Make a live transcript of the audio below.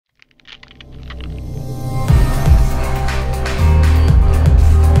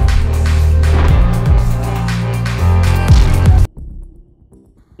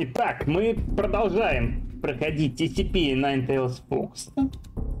Так, мы продолжаем проходить SCP Ninetales Fox.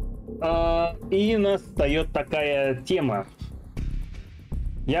 И у нас встает такая тема.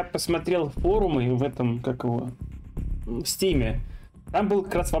 Я посмотрел форумы в этом, как его, в Стиме. Там был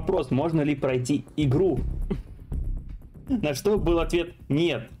как раз вопрос, можно ли пройти игру. На что был ответ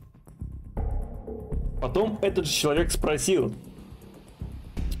 «нет». Потом этот же человек спросил,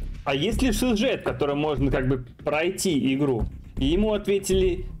 а есть ли сюжет, которым можно как бы пройти игру? И ему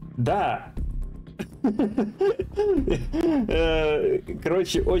ответили «да».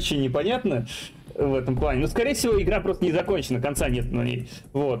 Короче, очень непонятно в этом плане. Но, скорее всего, игра просто не закончена, конца нет на ней.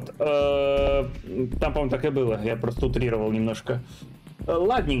 Вот. Там, по-моему, так и было. Я просто утрировал немножко.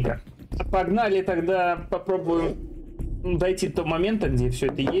 Ладненько. Погнали тогда, попробуем дойти до момента, где все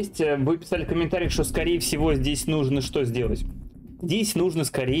это есть. Вы писали в комментариях, что, скорее всего, здесь нужно что сделать? Здесь нужно,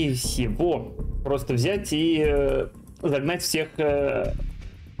 скорее всего, просто взять и загнать всех...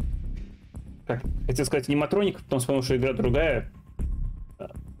 как хотел сказать, аниматроников, потом вспомнил, что игра другая.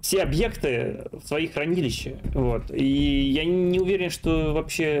 Все объекты в свои хранилища. Вот. И я не уверен, что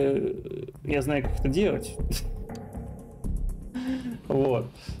вообще я знаю, как это делать.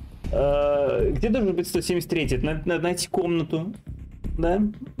 Вот. Где должен быть 173? Надо найти комнату. Да?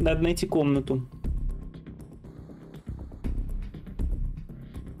 Надо найти комнату.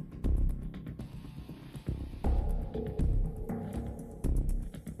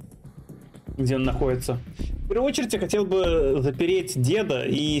 Где он находится. В первую очередь я хотел бы запереть деда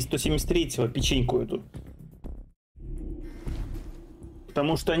и 173-го печеньку эту.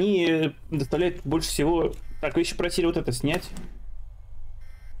 Потому что они доставляют больше всего... Так, вы еще просили вот это снять.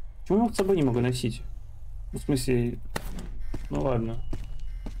 Почему я его с собой не могу носить? В смысле... Ну ладно.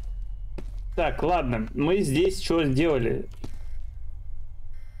 Так, ладно. Мы здесь что сделали?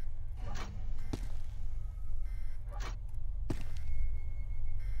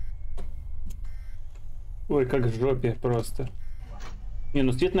 Ой, как в жопе просто. Не,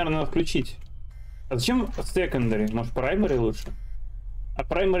 ну свет, наверное, надо включить. А зачем secondary? Может, primary лучше? А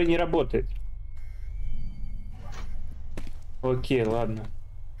primary не работает. Окей, ладно.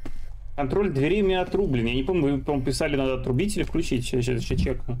 Контроль двери у меня отрублен. Я не помню, вы, по-моему, писали, надо отрубить или включить. Сейчас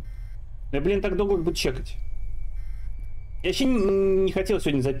чекну. Я, блин, так долго буду чекать. Я вообще не хотел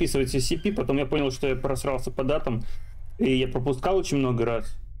сегодня записывать SCP, потом я понял, что я просрался по датам. И я пропускал очень много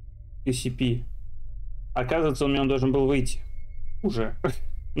раз SCP. Оказывается, у меня он должен был выйти. Уже.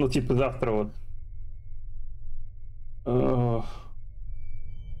 Ну, типа завтра вот.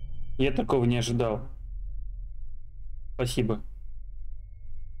 Я такого не ожидал. Спасибо.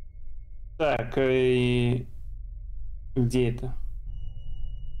 Так, где это?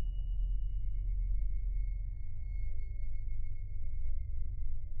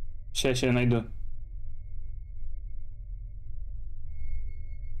 Сейчас я найду.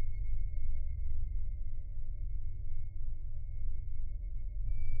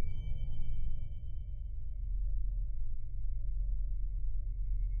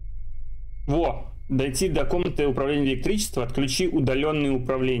 Во! Дойти до комнаты управления электричеством, отключи удаленное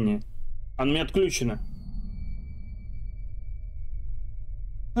управление. Оно у меня отключено.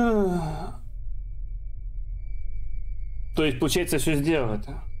 То есть, получается, все сделал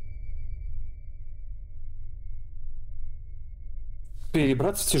это.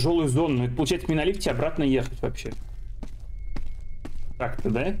 Перебраться в тяжелую зону. Это, получается, мне на лифте обратно ехать вообще. Так-то,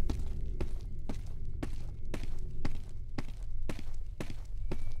 да?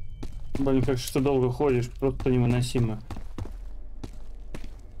 Блин, как что долго ходишь, просто невыносимо.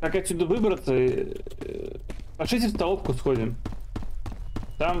 Как отсюда выбраться? Пошлите в столовку сходим.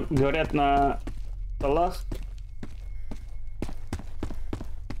 Там, говорят, на столах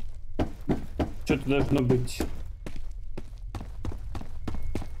что-то должно быть.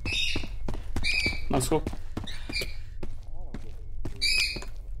 Насколько?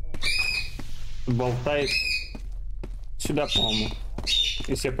 Болтает. Сюда, по-моему.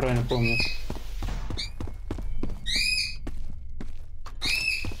 Если я правильно помню.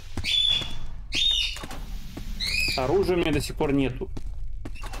 Оружия у меня до сих пор нету.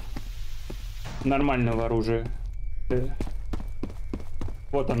 Нормального оружия.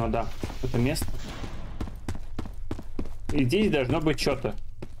 Вот оно, да. Это место. И здесь должно быть что-то.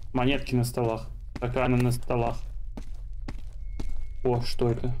 Монетки на столах. Стаканы на столах. О, что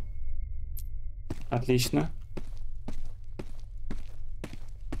это? Отлично.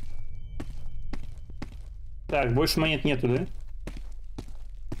 Так, больше монет нету, да?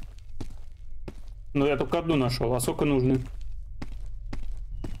 Ну, я только одну нашел. А сколько нужно?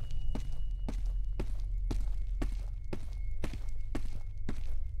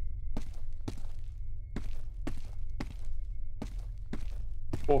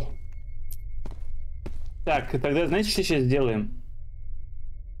 О. Так, тогда знаете, что сейчас сделаем?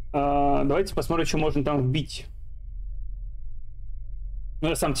 Давайте посмотрим, что можно там вбить. Ну,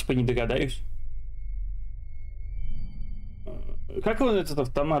 я сам типа не догадаюсь. Как он этот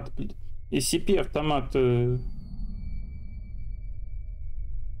автомат? SCP автомат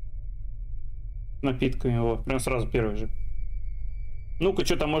напитками его. Прям сразу первый же. Ну-ка,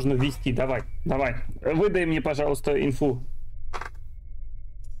 что там можно ввести? Давай, давай. Выдай мне, пожалуйста, инфу.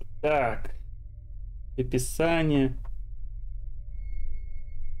 Так. Описание.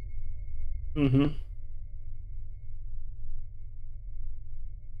 Угу.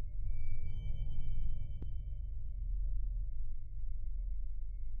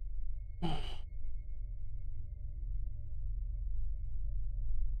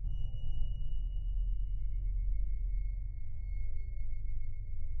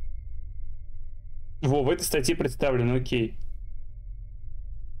 Во, в этой статье представлено, окей.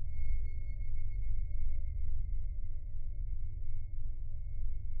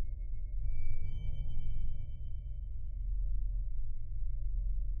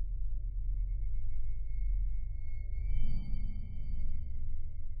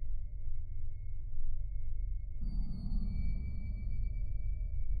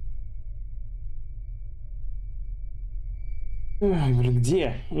 Ой, блин,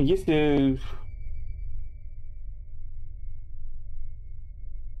 где? Если...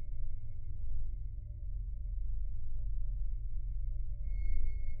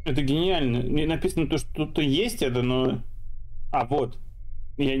 Это гениально. Мне написано то, что тут есть это, но... А, вот.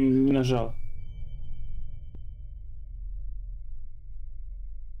 Я не нажал.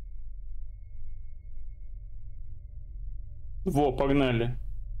 Во, погнали.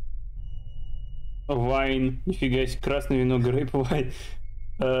 Вайн. Нифига себе. Красное вино, грейп вайн.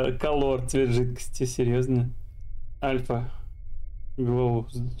 Колор, цвет жидкости. Серьезно? Альфа. Glow.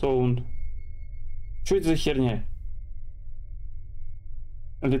 Sound. Что это за херня?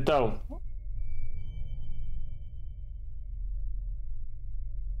 Летал.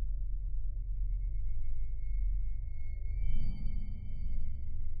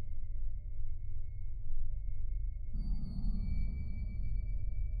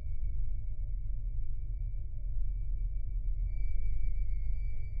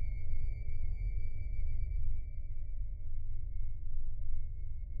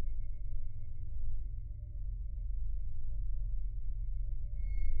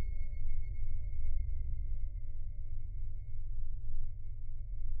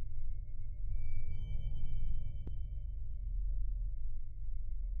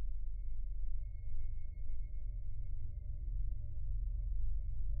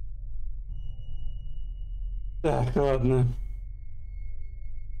 Так, ладно.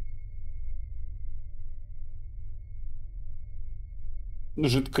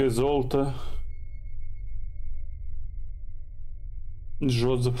 Жидкое золото.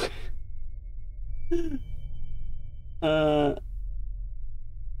 Джозеф. А,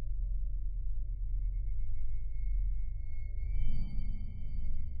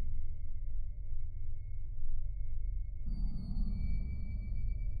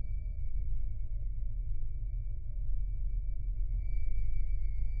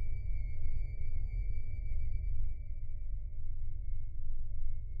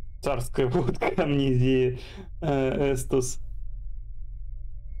 Царская водка, амнезия. Эстус.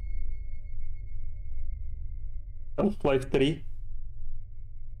 Half-Life 3.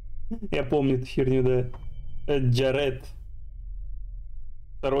 Я помню эту херню, да. Джаред.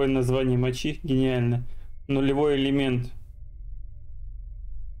 Второе название мочи. Гениально. Нулевой элемент.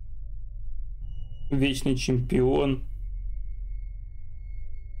 Вечный чемпион.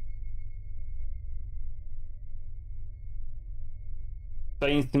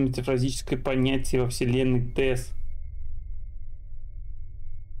 Таинственное метафизическое понятие во вселенной ТЭС.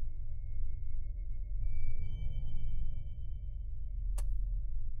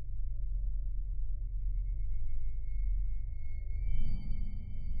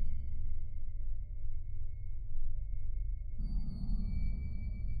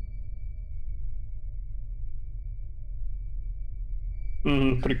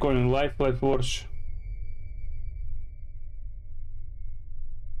 Прикольно. Life Watch.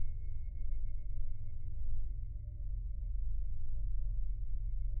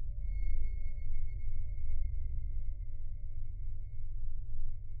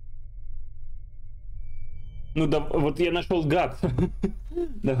 Ну да, вот я нашел гад.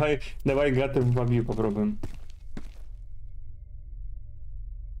 Давай гад вобью попробуем.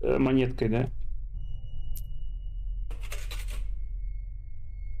 Монеткой, да?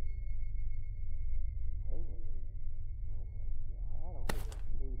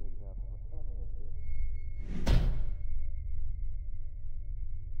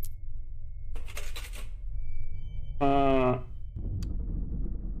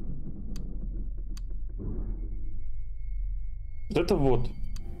 Вот это вот.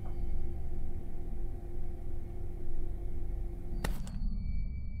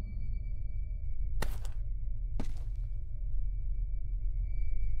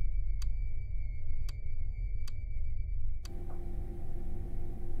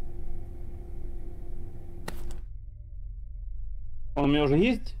 Он у меня уже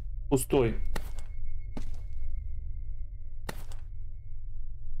есть? Пустой.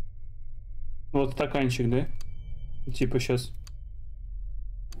 Вот стаканчик, да? Типа сейчас.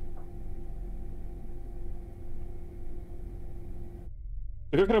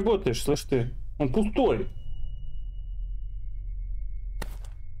 Ты как работаешь, слышь ты? Он пустой.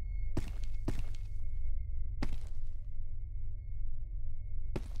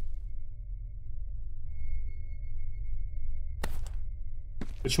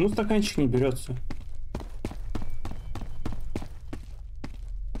 Почему стаканчик не берется?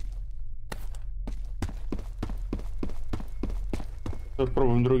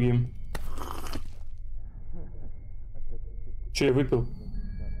 Попробуем другим. Че я выпил?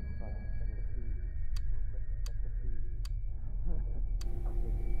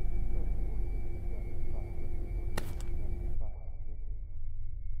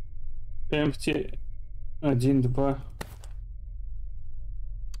 Empty 1, 2.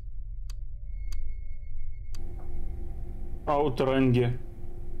 Аутренги.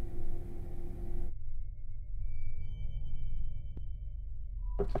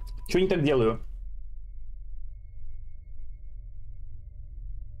 Чего не так делаю?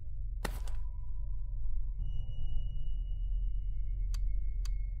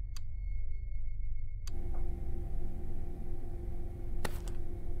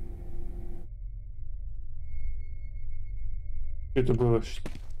 Это было?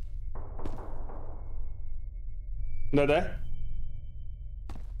 Да-да?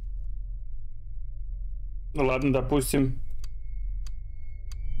 Ну ладно, допустим.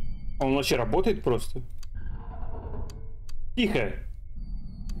 Он вообще работает просто? Тихо.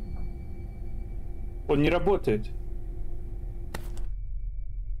 Он не работает.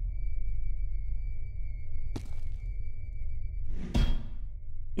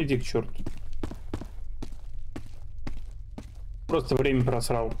 Иди к черту. Просто время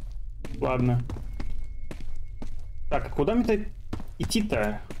просрал. Ладно. Так, а куда мне-то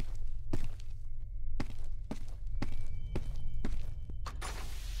идти-то?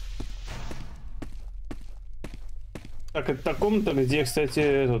 Так, это та комната, где, кстати,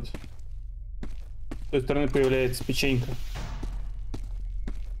 этот... С той стороны появляется печенька.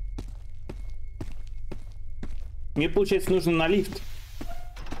 Мне, получается, нужно на лифт.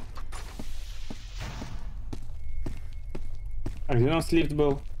 А где у нас лифт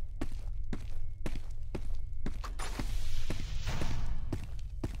был?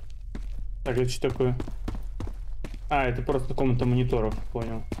 Так, это что такое? А, это просто комната мониторов,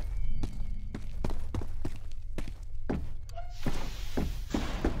 понял.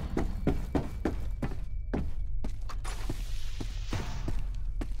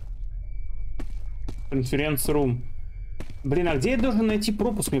 Конференц-рум. Блин, а где я должен найти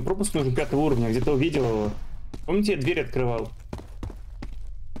пропуск? Мне пропуск нужен 5 уровня, где-то увидел его. Помните, я дверь открывал?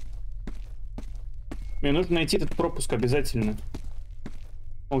 Мне нужно найти этот пропуск обязательно.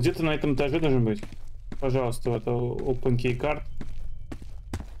 Он где-то на этом этаже должен быть. Пожалуйста, это Open Key Card.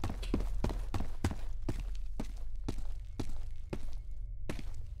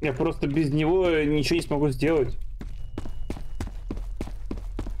 Я просто без него ничего не смогу сделать.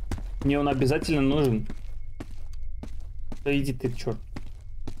 Мне он обязательно нужен. Да иди ты, черт.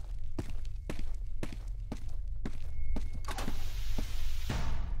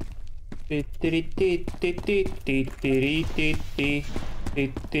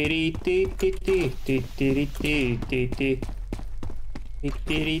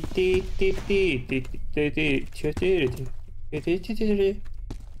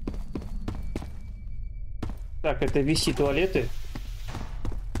 Так, это виси туалеты.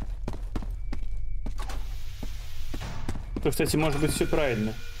 То, кстати, может быть все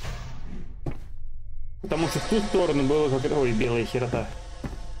правильно. Потому что в ту сторону было как... Ой, белая херота.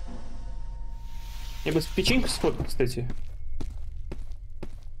 Я бы с печеньку сфоткал, кстати.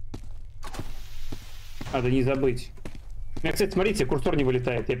 Надо не забыть. У меня, кстати, смотрите, курсор не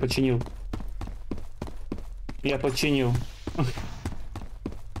вылетает. Я починил. Я починил.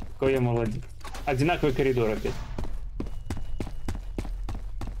 Какой я молодец. Одинаковый коридор опять.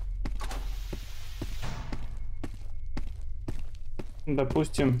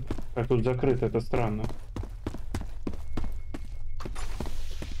 Допустим, как тут закрыто, это странно.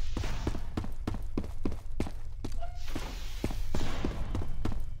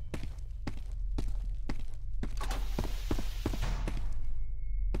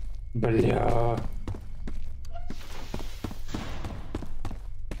 Бля.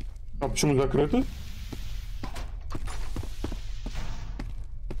 А почему закрыто?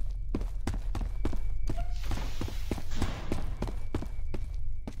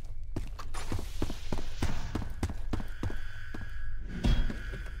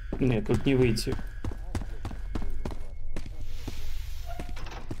 Нет, тут не выйти.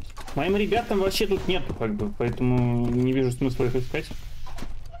 Моим ребятам вообще тут нету, как бы, поэтому не вижу смысла их искать.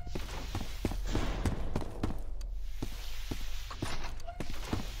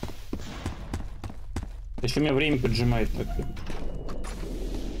 Еще у меня время поджимает так-то.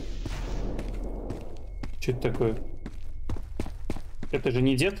 Что это такое? Это же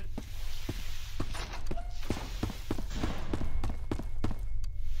не дед?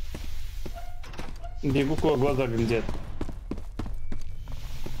 Бегу, куда глаза глядят.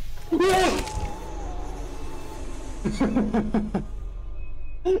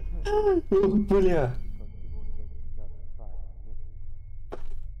 Ох, бля.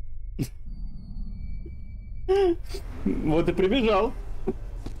 Вот и прибежал.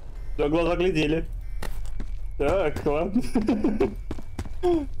 Да, глаза глядели. Так, ладно.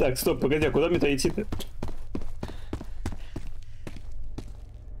 Так, стоп, погоди, а куда мне-то идти-то?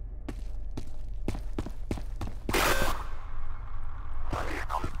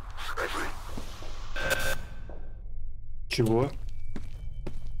 Чего?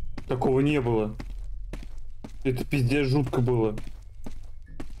 Такого не было. Это пиздец жутко было.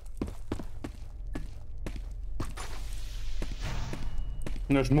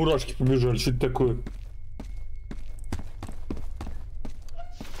 Аж мурашки побежали, что это такое?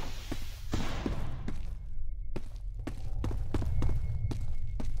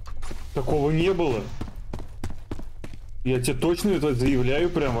 Такого не было. Я тебе точно это заявляю,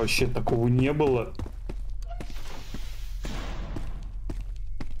 прям вообще такого не было.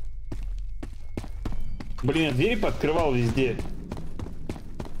 Блин, я двери пооткрывал везде.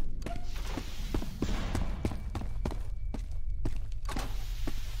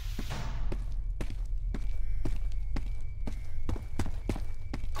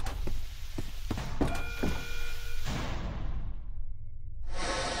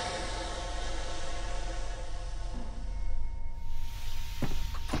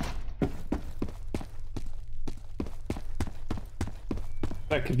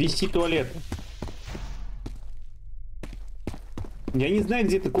 Так, вести туалет. Я не знаю,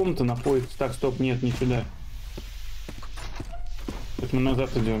 где эта комната находится. Так, стоп, нет, не сюда. Так, мы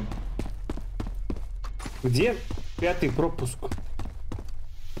назад идем. Где 5-й пропуск?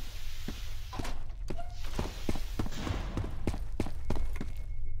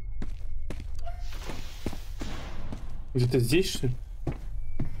 Где-то здесь, что ли?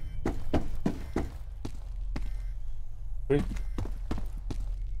 Ой.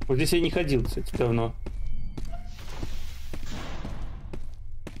 Вот здесь я не ходил, кстати, давно.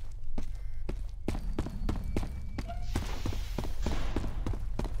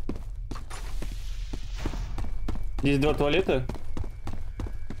 Здесь 2 туалета?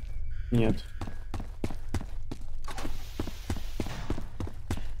 Нет.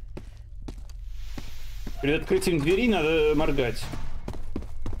 Перед открытием двери надо моргать,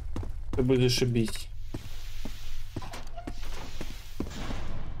 чтобы зашибись.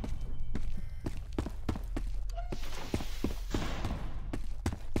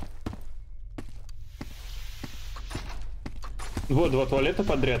 Вот 2 туалета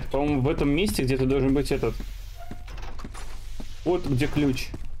подряд. По-моему, в этом месте где-то должен быть этот. Вот где ключ.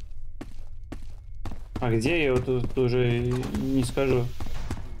 А где я его тут уже не скажу.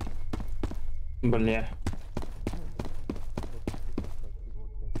 Бля.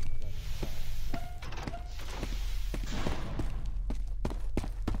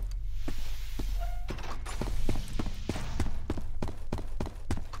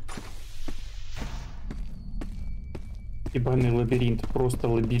 Ебаный лабиринт, просто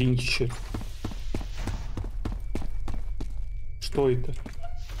лабиринтище. Что это?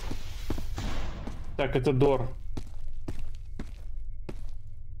 Так, это Дор.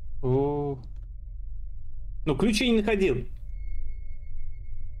 О. Ну, ключ я не находил.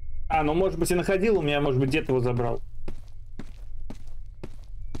 А, ну, может быть, и находил, у меня, может быть, дед его забрал.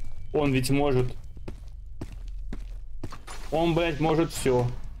 Он ведь может. Он, блядь, может все.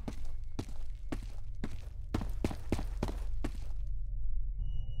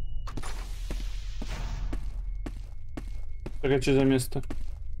 Так, а что за место?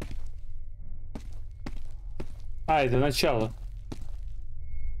 А, это начало.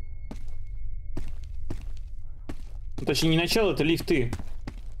 Ну, точнее, не начало, это лифты.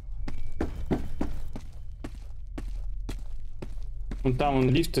 Вон там, он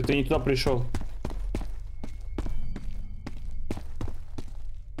лифт, ты не туда пришел.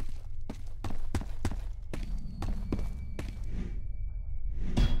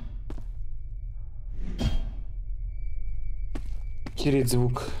 Кирит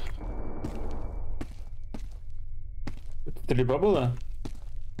звук. Это стрельба была?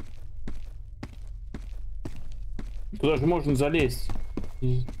 Туда же можно залезть.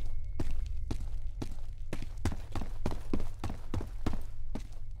 Не,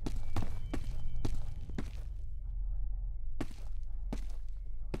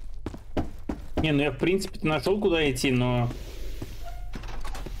 ну я в принципе нашел куда идти, но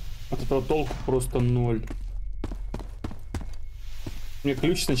от этого толку просто ноль. Мне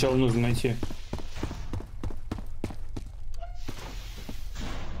ключ сначала нужно найти.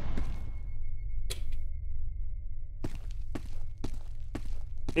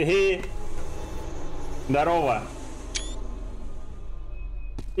 Хе-хе. Здорово.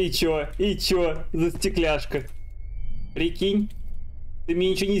 И чё за стекляшка? Прикинь, ты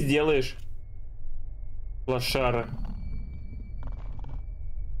мне ничего не сделаешь. Лошара.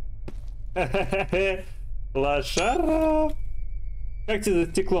 Ха-ха-ха. Лошара. Как тебе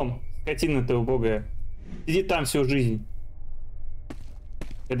за стеклом? Скотина ты убогая. Сиди там всю жизнь.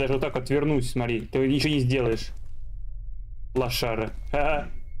 Я даже вот так отвернусь, смотри. Ты ничего не сделаешь. Лошара. Ха-ха.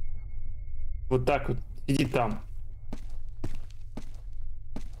 Вот так вот. Сиди там.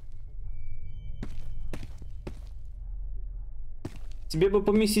 Тебе бы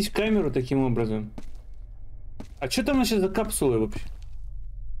поместить в камеру таким образом. А что там сейчас за капсулы вообще?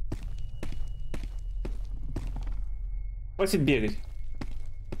 Хватит бегать.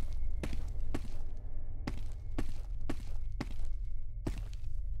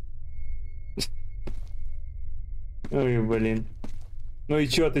 Ой, блин. Ну и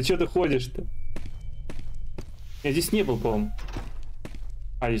чё ты ходишь-то? Я здесь не был, по-моему.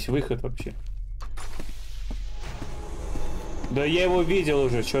 А, здесь выход вообще. Да я его видел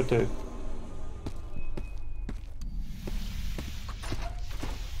уже, чё ты?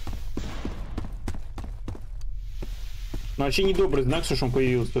 Ну, вообще недобрый знак, что он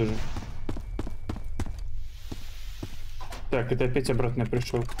появился тоже. Так, это опять обратно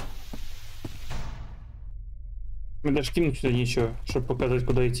пришел. Мне даже кинуть сюда ничего, чтобы показать,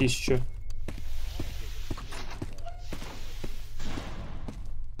 куда идти еще.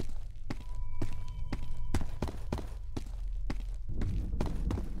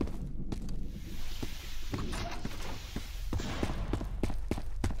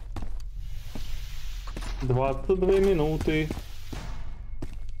 Двадцать 22 минуты.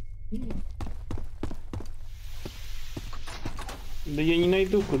 Да я не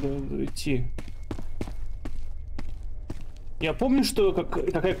найду, куда идти. Я помню, что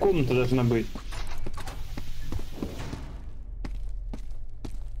какая комната должна быть.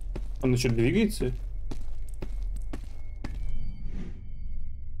 Он что, двигается?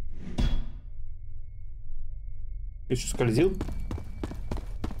 Ты что, скользил?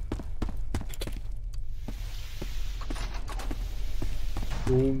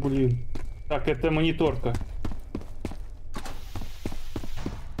 О, блин. Так, это мониторка.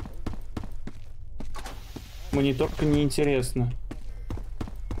 Мониторка неинтересна.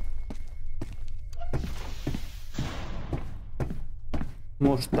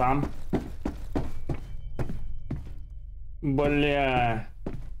 Может, там? Бля.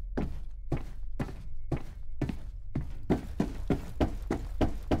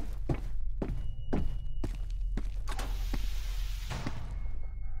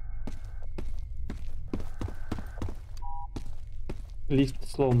 Лифт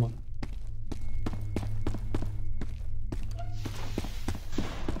сломан.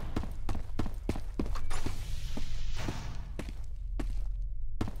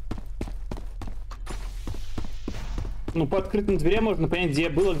 Ну, по открытым дверям можно понять, где я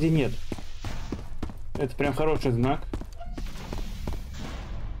был, а где нет. Это прям хороший знак.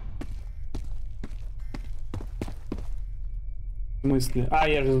 Мысли. А,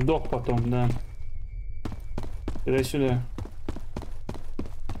 я же сдох потом, да. Тогда сюда.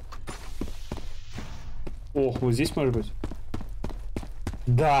 Ох, вот здесь может быть.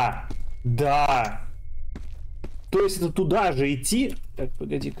 Да, да. То есть это туда же идти? Так,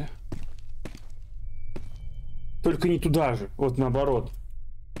 погоди-ка. Только не туда же, вот наоборот.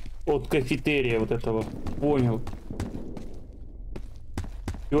 От кафетерия вот этого. Понял.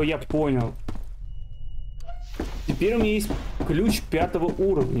 Его я понял. Теперь у меня есть ключ 5-го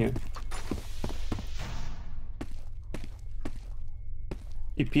уровня.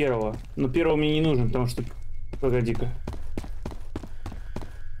 И 1-го. Но 1-го мне не нужен, потому что... Погоди-ка.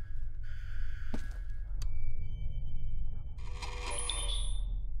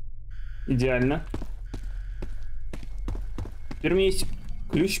 Идеально. Теперь у меня есть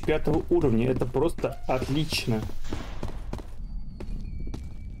ключ 5-го уровня. Это просто отлично.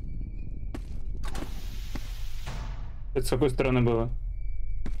 Это с какой стороны было?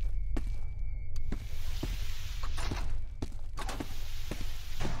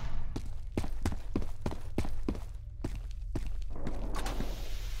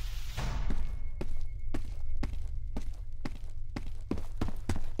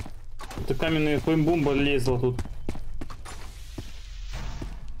 Это каменная бомба лезла тут.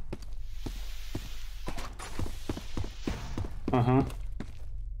 Ага.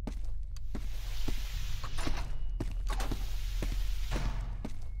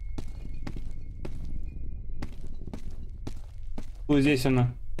 Вот здесь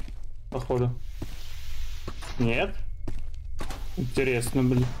она, походу. Нет? Интересно,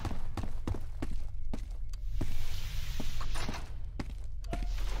 блин.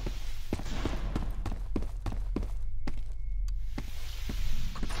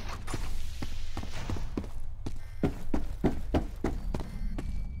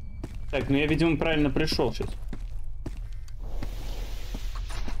 Так, ну я, видимо, правильно пришел сейчас.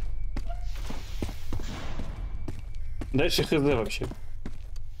 Дальше хз вообще.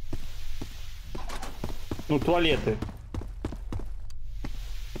 Ну, туалеты.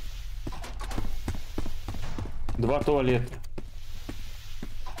 2 туалета.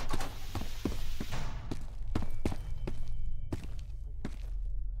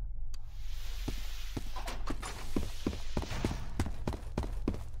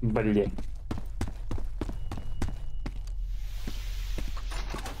 Блин.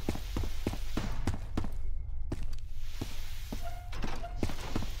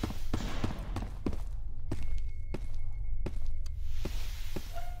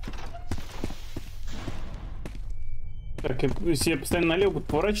 Так, если я постоянно налево буду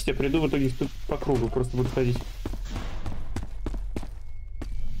поворачивать, я приду в итоге тут по кругу, просто буду ходить. —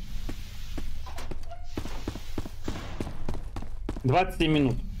 27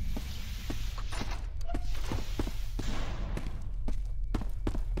 минут.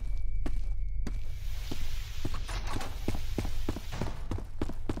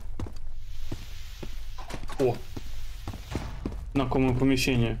 О! Знакомое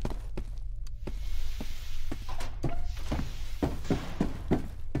помещение.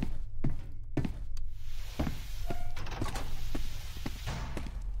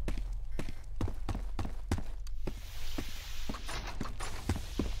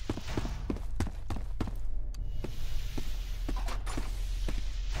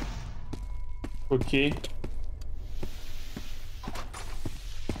 Окей.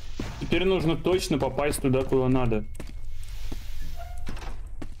 Теперь нужно точно попасть туда, куда надо.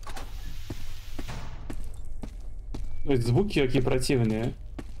 Ой, звуки какие противные.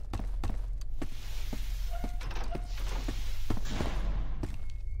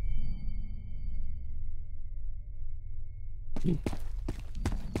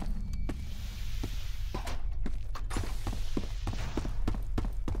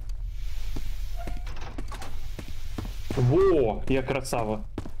 Во, я красава.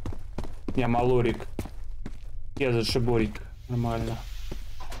 Я малорик. Я зашиборик. Нормально.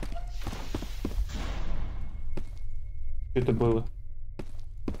 Что это было?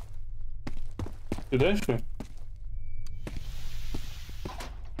 Сюда что ли?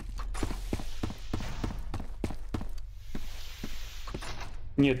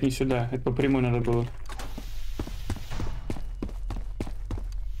 Нет, не сюда. Это по прямой надо было.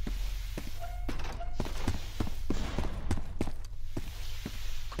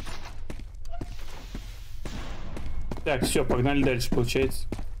 Так, все, погнали дальше, получается.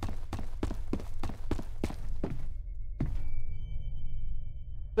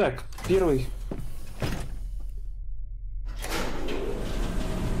 Так, первый.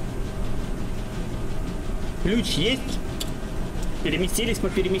 Ключ есть? Переместились мы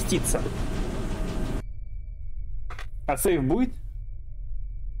переместиться. А сейф будет?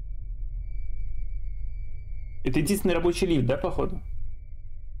 Это единственный рабочий лифт, да, походу?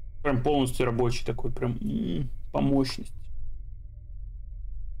 Прям полностью рабочий такой, прям по мощности.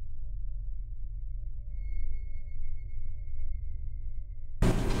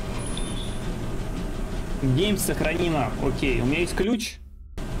 Гейм сохранена. Окей, у меня есть ключ.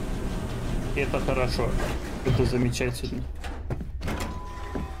 Это хорошо. Это замечательно.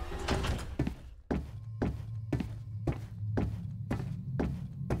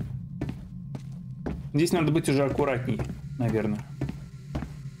 Здесь надо быть уже аккуратней, наверное.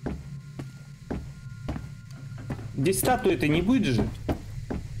 Здесь статуи-то не будет же.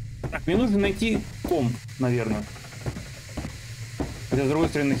 Так, мне нужно найти ком, наверное. Хотя, с другой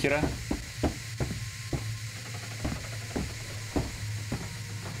стороны, нахера?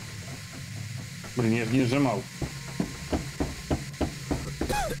 Блин, я же не нажимал.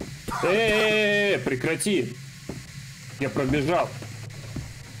 Прекрати. Я пробежал.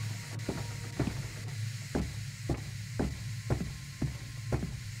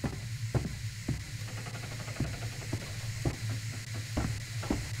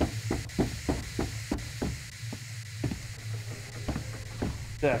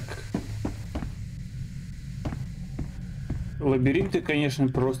 Так. Лабиринт ты, конечно,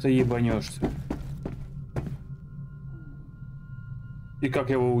 просто ебанешься. И как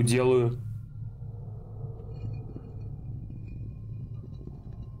я его уделаю?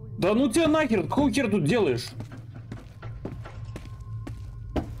 Да ну тебя нахер, какого хер тут делаешь?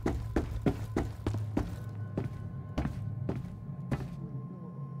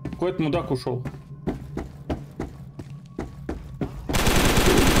 Какой-то мудак ушел.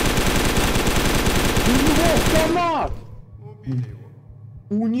 Автомат!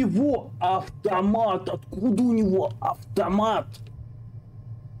 У него автомат! Откуда у него автомат?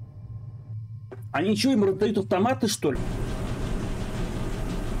 Они что, им раздают автоматы, что ли?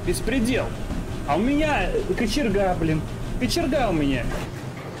 Беспредел. А у меня кочерга, блин. Кочерга у меня.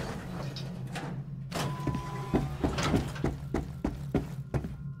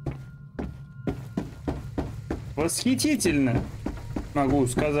 Восхитительно. Могу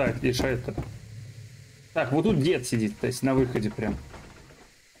сказать, лишь это. Так, вот тут дед сидит, то есть на выходе прям.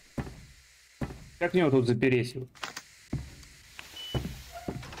 Как мне его тут запереть?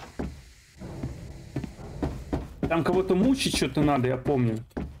 Там кого-то мучить что-то надо, я помню.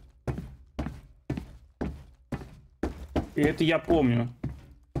 И это я помню.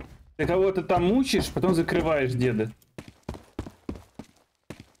 Ты кого-то там мучишь, потом закрываешь деда.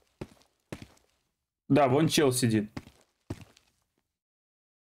 Да, вон чел сидит.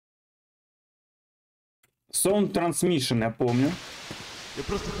 Sound Transmission, я помню. Я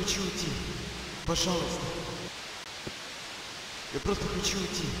просто хочу уйти. Пожалуйста. Я просто хочу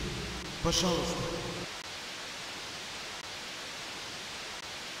уйти. Пожалуйста.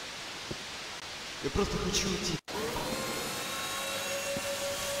 Я просто хочу уйти.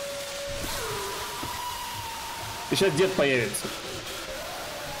 И сейчас дед появится.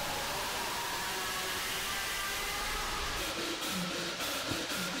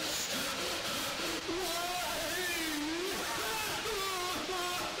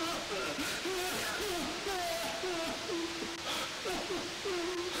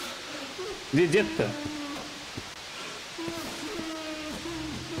 Где дед-то?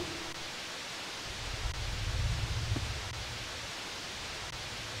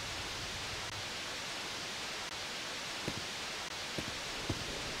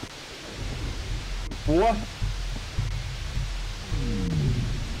 О!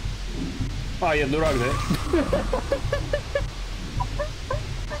 А, я дурак, да?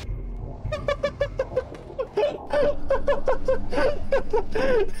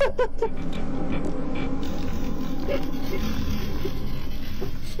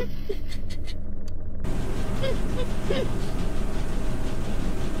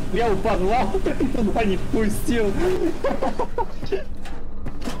 Я у подвала туда не впустил.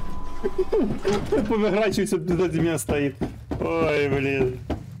 Поворачивайся, сзади меня стоит. Ой, блин.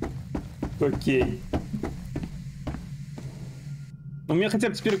 Окей. У меня хотя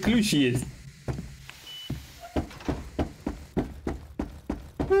бы теперь ключ есть.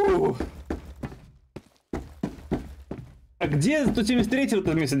 А где 173 вот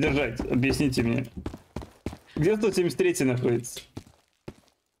это место держать? Объясните мне. Где 173 находится?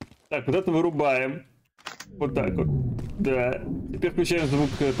 Так, вот это вырубаем. Вот так вот. Да. Теперь включаем звук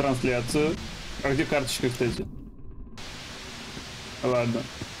трансляцию. А где карточка, кстати? Ладно.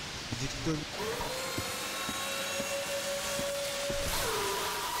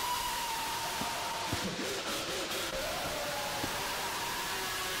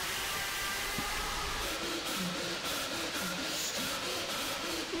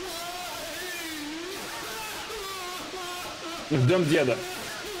 Ждем деда.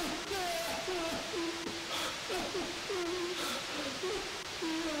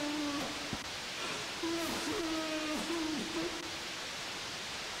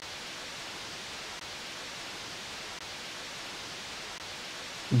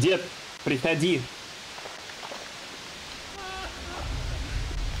 Дед, приходи.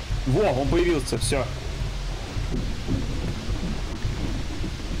 Во, он появился, все.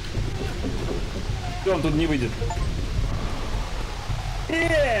 Все, он тут не выйдет.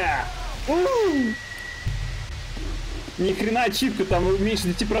 Ни хрена ачивка, там меньше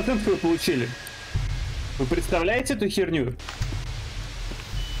 10% вы получили. Вы представляете эту херню?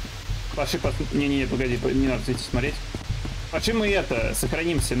 Пошли, не, погоди, не надо идти смотреть. Пошли мы это,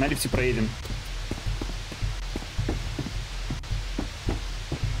 сохранимся, на лифте проедем.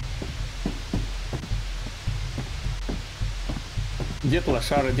 Дед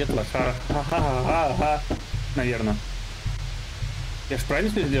лошара, дед лошара. Ага. Наверное. Я ж правильно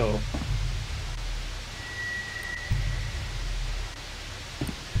все сделал?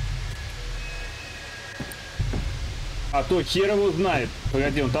 А то хер его знает.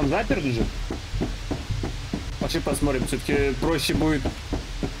 Погоди, он там заперт же? Пошли посмотрим, все-таки проще будет.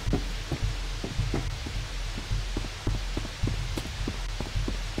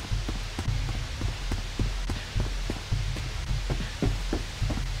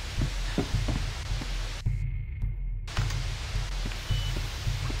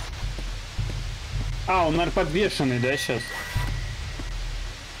 А, он, наверное, подвешенный, да, сейчас?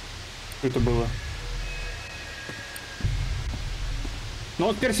 Что это было? Ну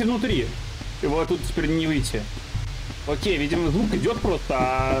вот теперь все внутри. Его тут теперь не выйти. Окей, видимо, звук идет просто,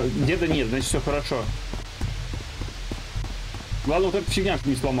 а деда нет, значит все хорошо. Главное, вот эта фигня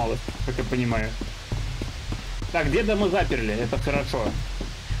не сломалась, как я понимаю. Так, деда мы заперли, это хорошо.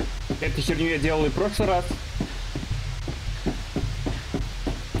 Эту херню я делал и в прошлый раз.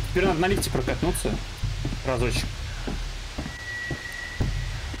 Теперь надо на лифте прокатнуться. Разочек.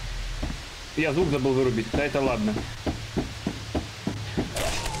 Я звук забыл вырубить, да это ладно.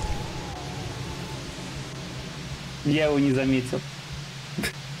 Я его не заметил.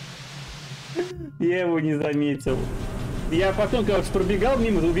 Я его не заметил. Я потом, когда пробегал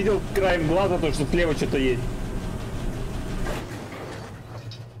мимо, увидел краем глаза то, что слева что-то есть.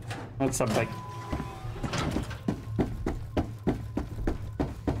 Вот собаки.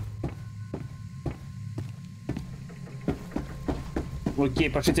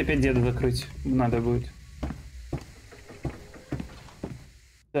 Окей, пошлите опять деда закрыть. Надо будет.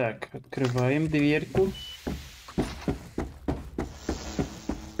 Так, открываем дверьку.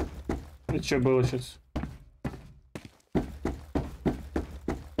 И что было сейчас?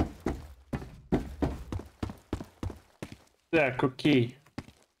 Так, окей.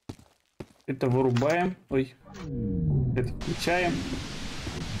 Это вырубаем. Ой. Это включаем.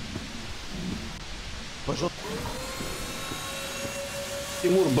 Пожалуйста.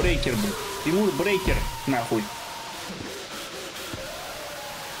 Тимур Брейкер, блин. Тимур Брейкер, нахуй.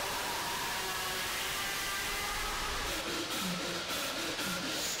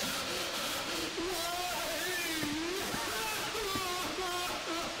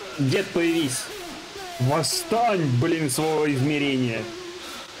 Дед, появись. Восстань, блин, своего измерения.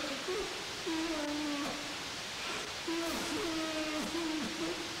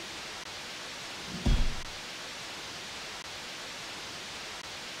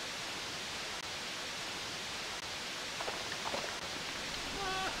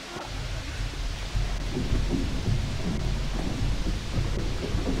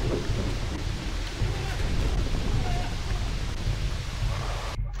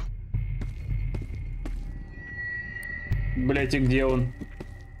 Блять, и где он?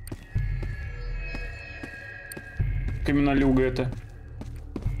 Каменолюга это.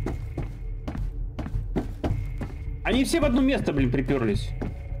 Они все в одно место, блин, приперлись.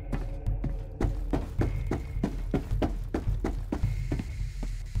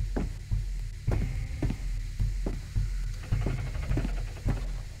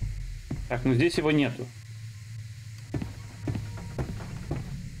 Так, ну здесь его нету.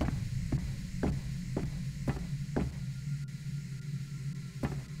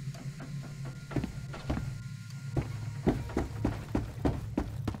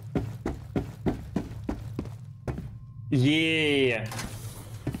 Е-е-е!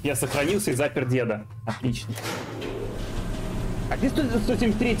 Я сохранился и запер деда. Отлично. А где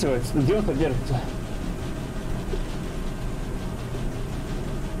 173-го? Где он содержится?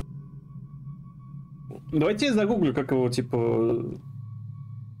 Давайте я загуглю, как его, типа...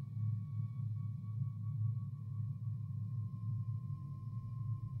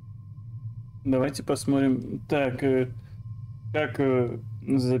 Давайте посмотрим. Так, как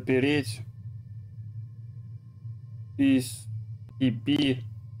запереть SCP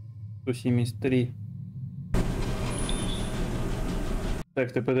 173.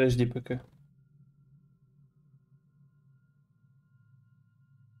 Так, ты подожди пока.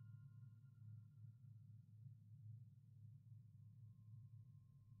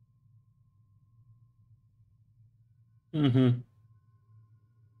 Угу.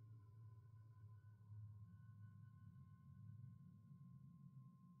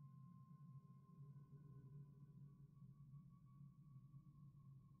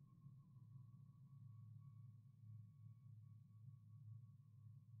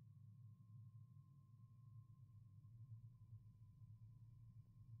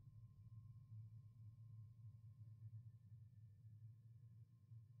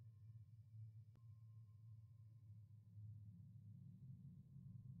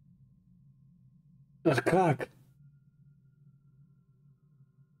 А как?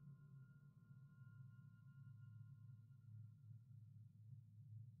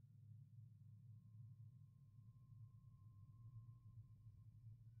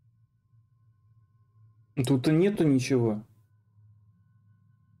 Тут и нету ничего.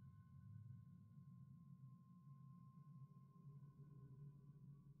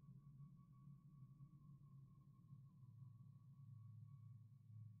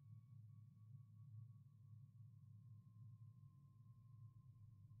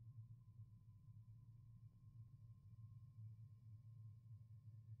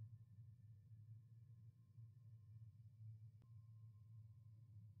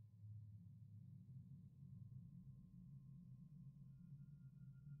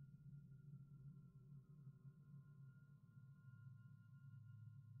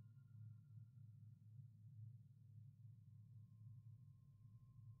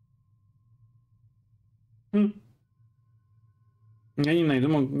 Хм. Я не найду,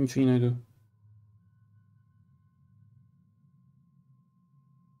 ничего не найду.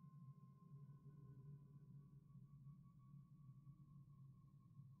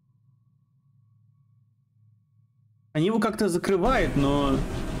 Они его как-то закрывают, но...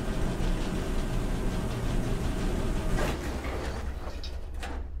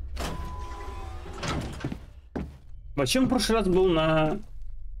 Вообще он в прошлый раз был на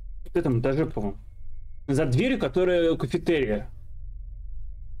этом этаже, по-моему. За дверью, которая кафетерия.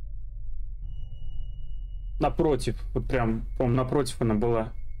 Напротив. Вот прям, по-моему, напротив она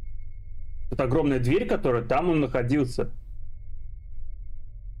была. Это огромная дверь, которая там он находился.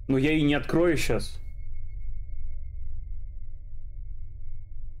 Но я ее не открою сейчас.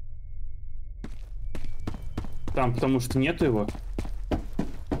 Там, потому что нету его.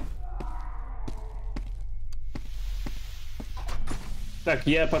 Так,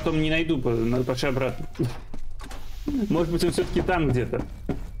 я потом не найду, надо пошли обратно. Может быть, он все-таки там где-то.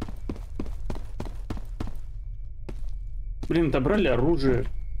 Блин, отобрали оружие.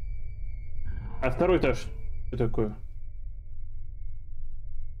 А второй этаж? Что такое?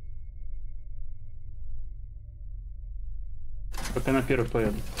 Пока на первый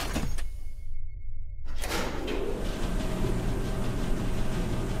поеду.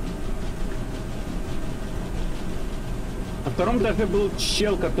 На втором этаже был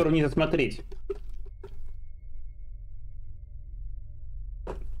чел, который не засмотреть.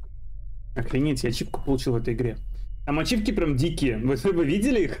 Охренеть, я ачивку получил в этой игре. Там ачивки прям дикие. Вы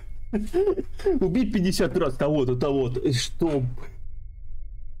видели их? Убить 50 раз того-то, того-то. Что?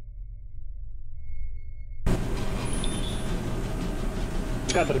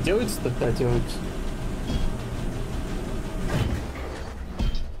 Кадр делается-то? Да, делается.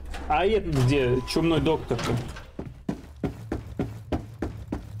 А этот где? Чумной доктор-то?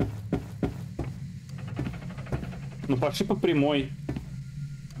 Ну пошли по прямой.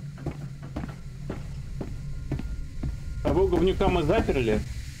 Того говнюка мы заперли.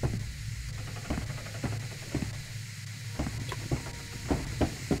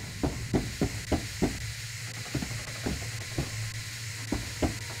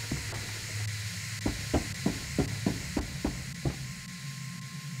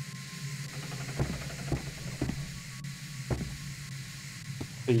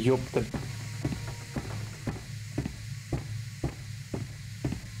 Ёпта.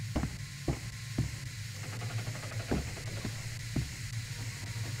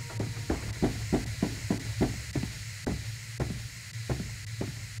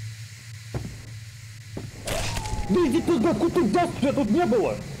 Да иди туда, куда тебя тут не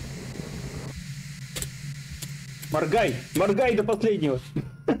было! Моргай! Моргай до последнего!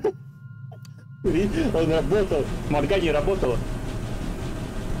 Он работал. Моргание работало.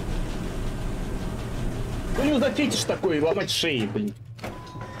 У него за фетиш такой, ломать шеи, блин.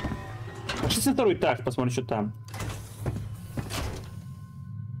 Пошли на второй этаж, посмотрим, что там.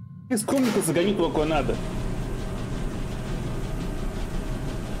 Из комнаты загоню туда, куда надо.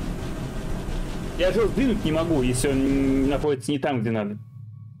 Я же сдвинуть не могу, если он находится не там, где надо.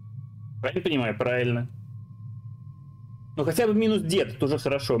 Правильно понимаю? Правильно. Ну хотя бы минус дед, это уже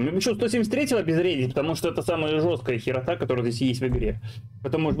хорошо. Мне еще 173-го обезвредить, потому что это самая жесткая херота, которая здесь есть в игре.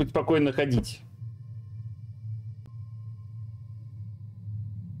 Потом может быть спокойно ходить.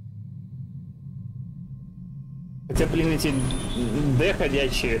 Хотя, блин, эти Д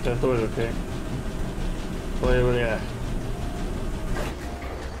ходячие, это тоже как... Ой, бля.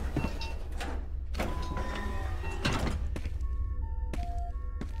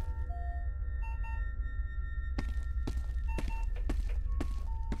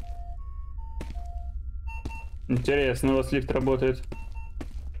 Интересно, у вас лифт работает.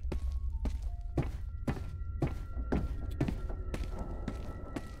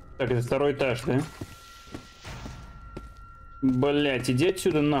 Так, это второй этаж, да? Блять, иди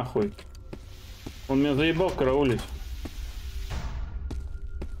отсюда нахуй. Он меня заебал караулить.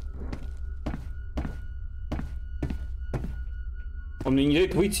 Он мне не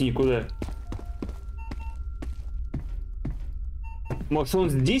дает выйти никуда. Может,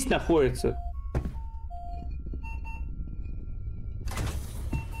 он здесь находится?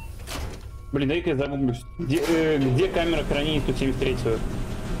 Блин, дай-ка я загуглю. Где камера хранения 173-го?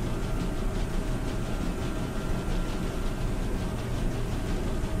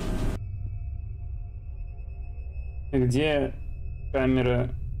 Где камера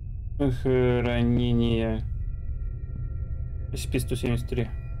хранения SCP-173?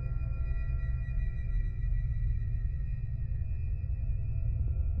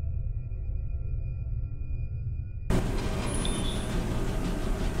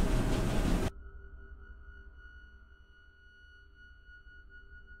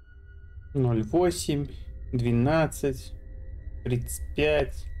 Ноль 8, 12,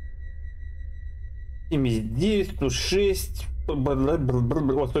 35, 79, 106,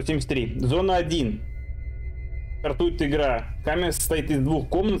 173. Зона 1. Стартует игра. Камера состоит из двух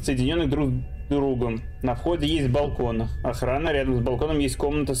комнат, соединенных друг с другом. На входе есть балкон. Охрана. Рядом с балконом есть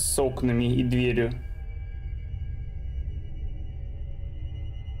комната с окнами и дверью.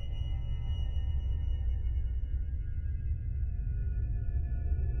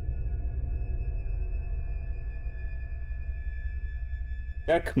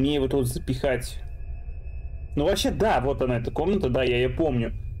 Как мне его тут запихать? Ну вообще да, вот она эта комната, да, я ее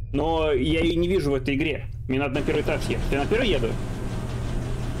помню. Но я ее не вижу в этой игре. Мне надо на первый этаж ехать. Я на первый еду?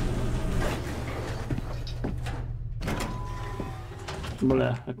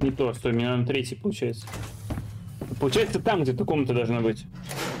 Бля, это не то, стой, мне надо на третий получается. Получается там где-то комната должна быть.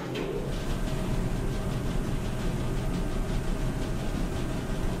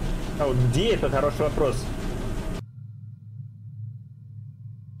 А вот где это, хороший вопрос.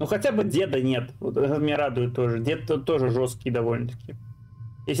 Ну хотя бы деда нет. Вот это меня радует тоже. Дед тоже жесткий довольно-таки.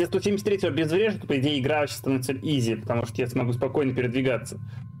 Если 173-го обезврежу, то по идее игра вообще становится изи, потому что я смогу спокойно передвигаться.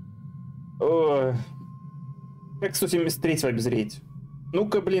 Ой. Как 173-го обезвредить?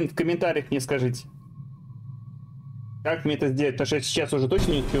 Ну-ка, блин, в комментариях мне скажите. Как мне это сделать? Потому что я сейчас уже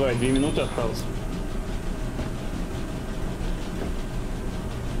точно не успеваю, 2 минуты осталось.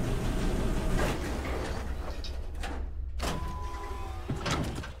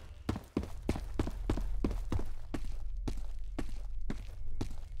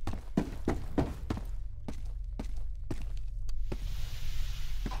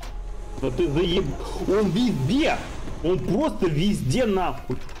 Да ты заеб... Он везде! Он просто везде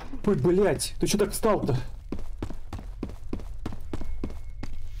нахуй! Ой, блять, ты что так встал-то?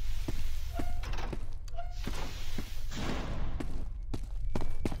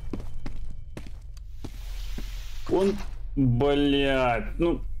 Он... Блять,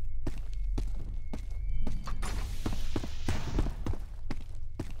 ну...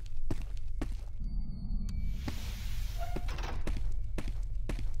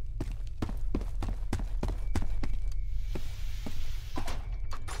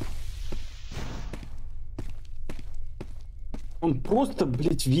 Он просто,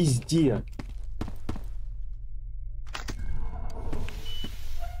 блядь, везде.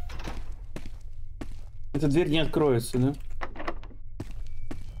 Эта дверь не откроется, да?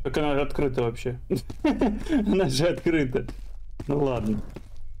 Так она же открыта вообще. Она же открыта. Ну ладно.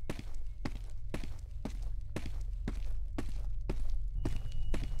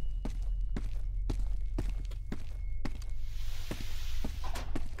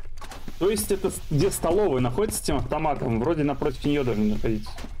 То есть это где столовая находится с тем автоматом? Вроде напротив нее должен находиться.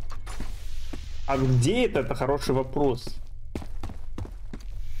 А где это? Это хороший вопрос.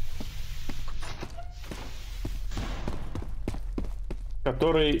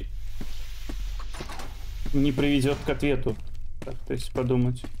 Который не приведет к ответу. Так, то есть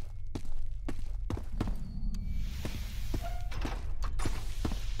подумать.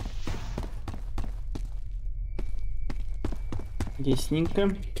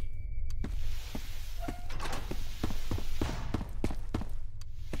 Ясненько.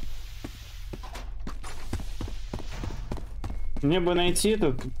 Мне бы найти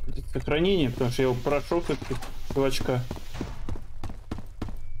это сохранение, потому что я его прошел как-то чувачка.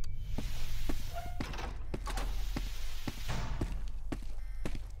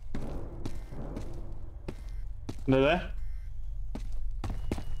 Да-да?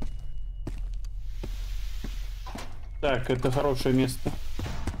 Так, это хорошее место.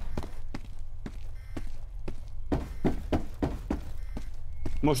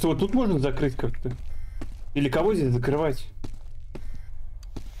 Может, его тут можно закрыть как-то? Или кого здесь закрывать?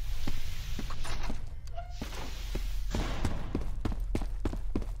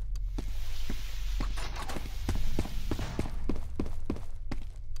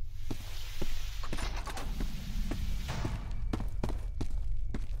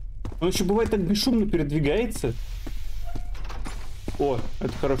 Он еще бывает так бесшумно передвигается. О,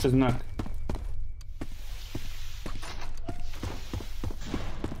 это хороший знак.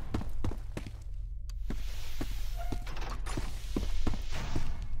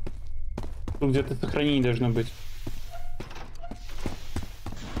 Тут где-то сохранение должно быть.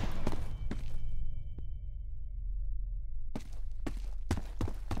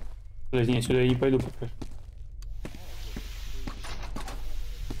 Подожди, я сюда не пойду пока.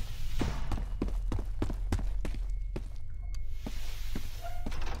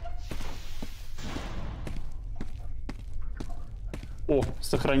 О,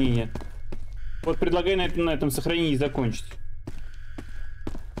 сохранение. Вот предлагаю на этом сохранении закончить.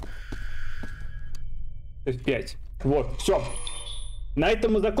 То есть 5. Вот, все. На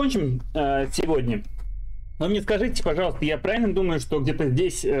этом мы закончим сегодня. Но мне скажите, пожалуйста, я правильно думаю, что где-то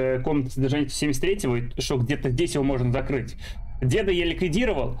здесь комната содержания 73-го, и что где-то здесь его можно закрыть? Деда я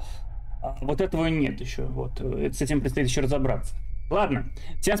ликвидировал, а вот этого нет еще. Вот, с этим предстоит еще разобраться. Ладно,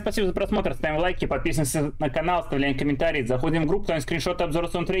 всем спасибо за просмотр, ставим лайки, подписываемся на канал, оставляем комментарии, заходим в группу, ставим скриншоты, обзоры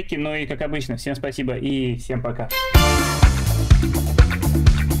саундтреки, ну и как обычно, всем спасибо и всем пока.